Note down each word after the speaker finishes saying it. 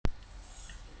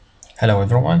Hello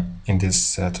everyone, in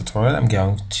this tutorial I'm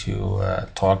going to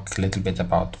talk a little bit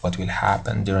about what will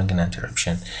happen during an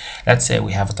interruption. Let's say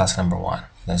we have a task number one.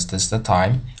 This is the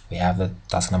time, we have the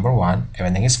task number one,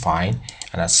 everything is fine,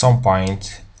 and at some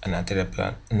point an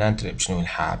interruption will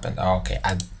happen. Okay,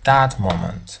 at that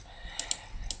moment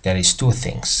there is two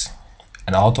things,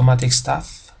 an automatic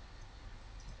stuff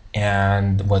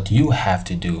and what you have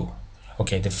to do.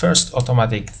 Okay, the first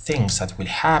automatic things that will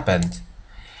happen,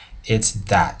 it's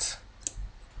that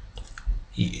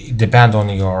depend on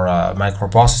your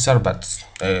microprocessor, but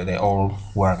they all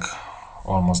work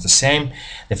almost the same.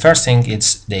 The first thing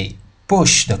is they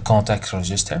push the context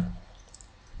register,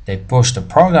 they push the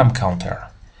program counter,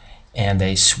 and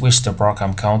they switch the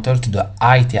program counter to the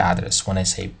IT address. When I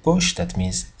say push, that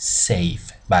means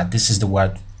save, but this is the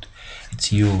word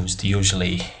it's used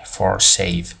usually for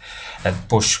save. That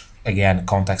push again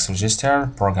context register,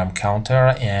 program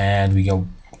counter, and we go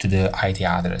to the IT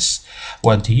address.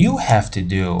 What you have to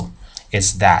do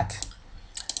is that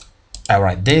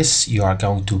alright, this you are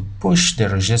going to push the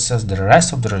registers, the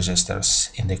rest of the registers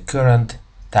in the current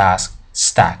task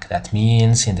stack. That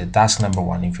means in the task number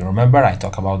one. If you remember, I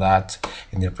talked about that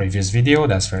in the previous video.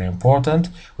 That's very important.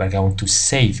 We're going to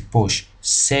save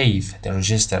the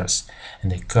registers in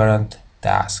the current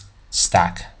task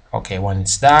stack. Okay, when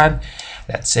it's done,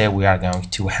 let's say we are going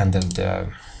to handle the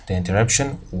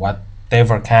interruption.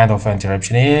 Whatever kind of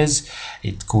interruption is,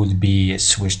 it could be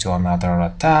switched to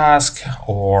another task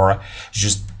or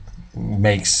just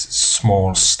makes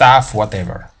small stuff,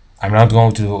 whatever. I'm not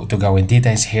going to go in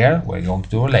details here. We're going to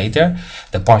do it later.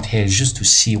 The point here is just to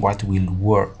see what will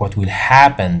work, what will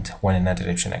happen when an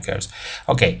interruption occurs.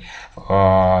 Okay,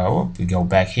 we go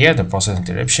back here, the process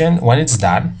interruption. When it's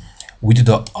done, we do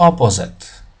the opposite.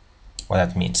 What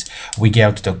that means, we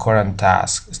go to the current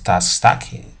task stack,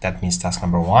 that means task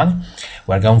number one.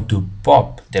 We're going to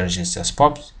pop the registers.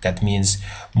 Pop, that means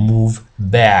move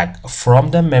back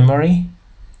from the memory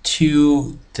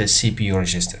to the CPU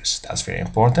registers. That's very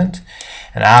important.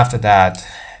 And after that,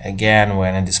 again,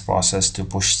 when in this process to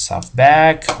push stuff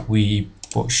back, we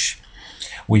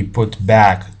put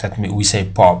back, that means we say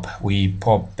pop, we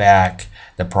pop back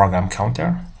the program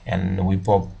counter and we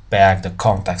pop back the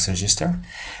context register,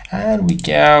 and we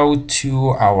go to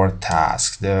our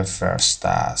task, the first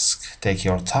task. Take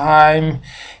your time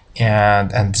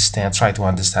and understand, try to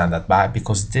understand that,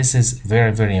 because this is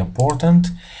very, very important.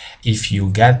 If you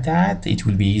get that, it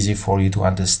will be easy for you to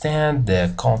understand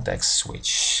the context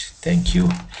switch. Thank you,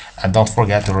 and don't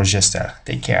forget to register.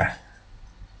 Take care.